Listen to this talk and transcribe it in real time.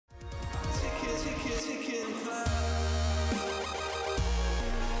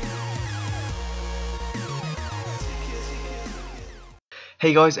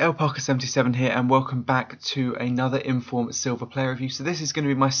Hey guys, LParker77 here and welcome back to another Inform Silver Player review. So this is going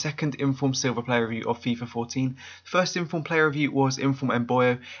to be my second Inform Silver Player review of FIFA 14. The first Inform Player review was Inform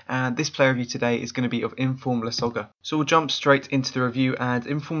Mboyo, and this player review today is going to be of Inform Lasogga. So we'll jump straight into the review, and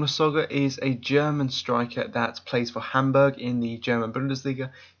Inform Lasogga is a German striker that plays for Hamburg in the German Bundesliga.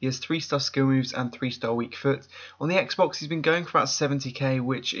 He has 3-star skill moves and 3-star weak foot. On the Xbox he's been going for about 70k,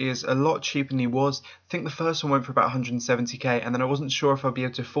 which is a lot cheaper than he was. I think the first one went for about 170k, and then I wasn't sure if I'd be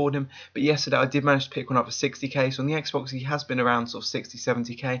able to afford him, but yesterday I did manage to pick one up for 60k. So on the Xbox he has been around sort of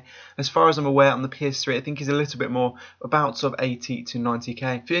 60-70k. As far as I'm aware, on the PS3 I think he's a little bit more, about sort of 80 to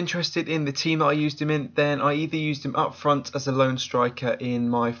 90k. If you're interested in the team that I used him in, then I either used him up front as a lone striker in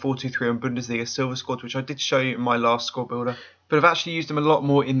my 4-2-3 on Bundesliga Silver squad, which I did show you in my last squad builder, but I've actually used him a lot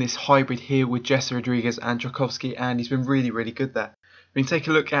more in this hybrid here with Jesse Rodriguez and Drakowski, and he's been really good there. We can take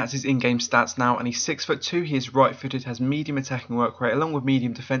a look at his in-game stats now, and he's 6'2", he is right-footed, has medium attacking work rate along with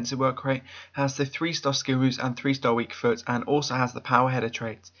medium defensive work rate, has the 3-star skill moves and 3-star weak foot, and also has the power header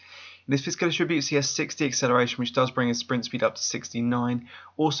trait. In his physical attributes he has 60 acceleration, which does bring his sprint speed up to 69,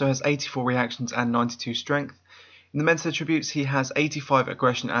 also has 84 reactions and 92 strength. In the mental attributes he has 85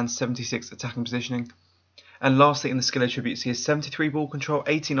 aggression and 76 attacking positioning. And lastly, in the skill attributes, he has 73 ball control,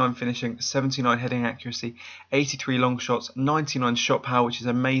 89 finishing, 79 heading accuracy, 83 long shots, 99 shot power, which is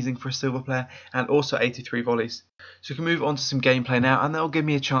amazing for a silver player, and also 83 volleys. So we can move on to some gameplay now, and that'll give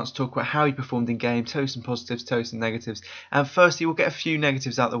me a chance to talk about how he performed in game, tell you some positives, tell you some negatives. And firstly, we'll get a few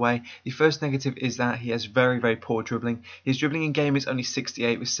negatives out of the way. The first negative is that he has very poor dribbling. His dribbling in game is only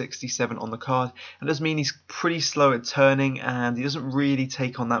 68 with 67 on the card, and does mean he's pretty slow at turning, and he doesn't really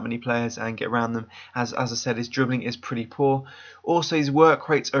take on that many players and get around them. As I said, his dribbling is pretty poor. Also, his work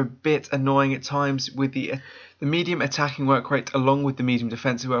rates are a bit annoying at times, with the medium attacking work rate along with the medium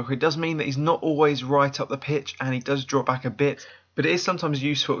defensive work rate does mean that he's not always right up the pitch, and he does drop back a bit, but it is sometimes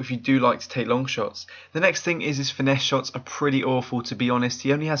useful if you do like to take long shots. The next thing is his finesse shots are pretty awful, to be honest.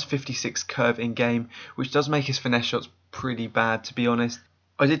 He only has 56 curve in game, which does make his finesse shots pretty bad, to be honest.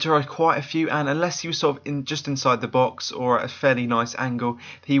 I did try quite a few, and unless he was sort of just inside the box or at a fairly nice angle,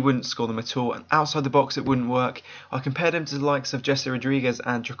 he wouldn't score them at all. And outside the box it wouldn't work. I compared him to the likes of Jesse Rodriguez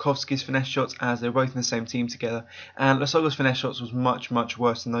and Drakowski's finesse shots, as they're both in the same team together, and Lasogga's finesse shots was much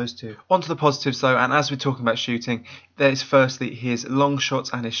worse than those two. On to the positives though, and as we're talking about shooting, there is firstly his long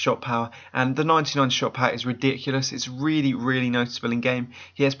shots and his shot power, and the 99 shot power is ridiculous. It's really noticeable in game.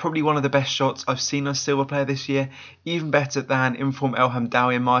 He has probably one of the best shots I've seen on a silver player this year, even better than Inform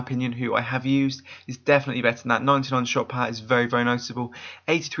Lasogga in my opinion, who I have used. Is definitely better than that. 99 shot power is very noticeable.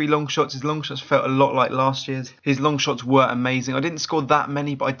 83 long shots. His long shots felt a lot like last year's. His long shots were amazing. I didn't score that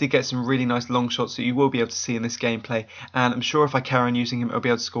many, but I did get some really nice long shots that you will be able to see in this gameplay, and I'm sure if I carry on using him I'll be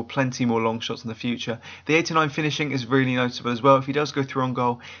able to score plenty more long shots in the future. The 89 finishing is really noticeable as well. If he does go through on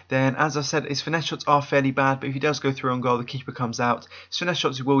goal, then as I said, his finesse shots are fairly bad, but if he does go through on goal, the keeper comes out. His finesse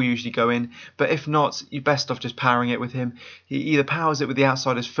shots will usually go in, but if not, you're best off just powering it with him. He either powers it with the outside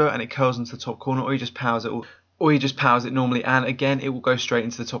of his foot and it curls into the top corner, or he just powers it normally, and again it will go straight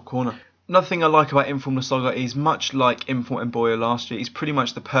into the top corner. Another thing I like about Inform Lasogga is, much like Inform Mboyo last year, he's pretty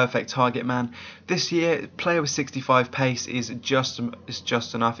much the perfect target man. This year, player with 65 pace is just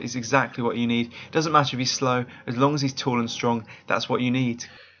enough. It's exactly what you need. It doesn't matter if he's slow, as long as he's tall and strong, that's what you need.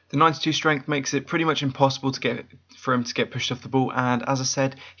 The 92 strength makes it pretty much impossible for him to get pushed off the ball, and as I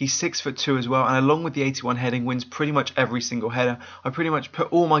said, he's 6'2" as well, and along with the 81 heading, wins pretty much every single header. I pretty much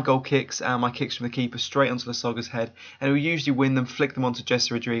put all my goal kicks and my kicks from the keeper straight onto Lasogga's head, and he'll usually win them, flick them onto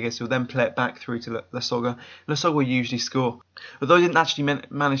Jesse Rodriguez, who'll then play it back through to Lasogga. Lasogga will usually score. Although I didn't actually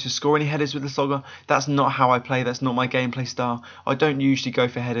manage to score any headers with Lasogga, that's not how I play, that's not my gameplay style. I don't usually go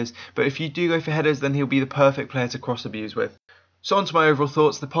for headers, but if you do go for headers, then he'll be the perfect player to cross abuse with. So on to my overall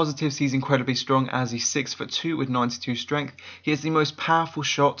thoughts. The positives, he's incredibly strong, as he's 6'2" with 92 strength. He has the most powerful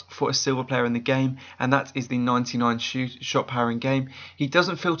shot for a silver player in the game, and that is the 99 shot power in game. He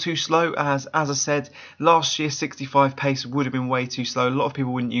doesn't feel too slow, as I said, last year 65 pace would have been way too slow. A lot of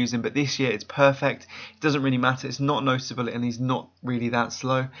people wouldn't use him, but this year it's perfect. It doesn't really matter, it's not noticeable, and he's not really that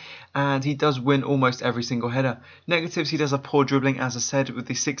slow. And he does win almost every single header. Negatives, he does have poor dribbling, as I said, with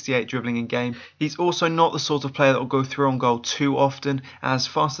the 68 dribbling in game. He's also not the sort of player that will go through on goal too often, as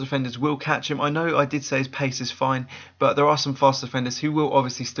faster defenders will catch him. I know I did say his pace is fine, but there are some fast defenders who will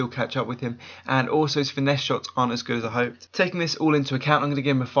obviously still catch up with him, and also his finesse shots aren't as good as I hoped. Taking this all into account, I'm going to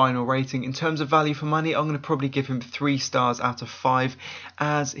give him a final rating. In terms of value for money, I'm going to probably give him 3 stars out of 5,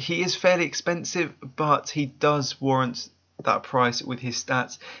 as he is fairly expensive, but he does warrant that price with his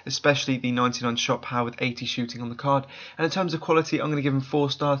stats, especially the 99 shot power with 80 shooting on the card. And in terms of quality, I'm going to give him 4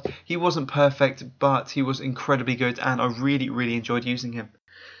 stars. He wasn't perfect, but he was incredibly good, and I really enjoyed using him.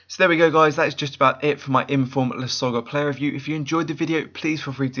 So there we go, guys, that is just about it for my Inform Lasogga player review. If you enjoyed the video, please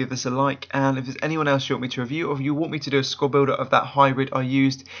feel free to give this a like, and if there's anyone else you want me to review, or if you want me to do a squad builder of that hybrid I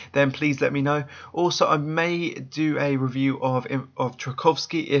used, then please let me know. Also, I may do a review of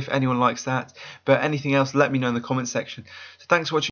Tchaikovsky if anyone likes that, but anything else, let me know in the comment section. So thanks for watching.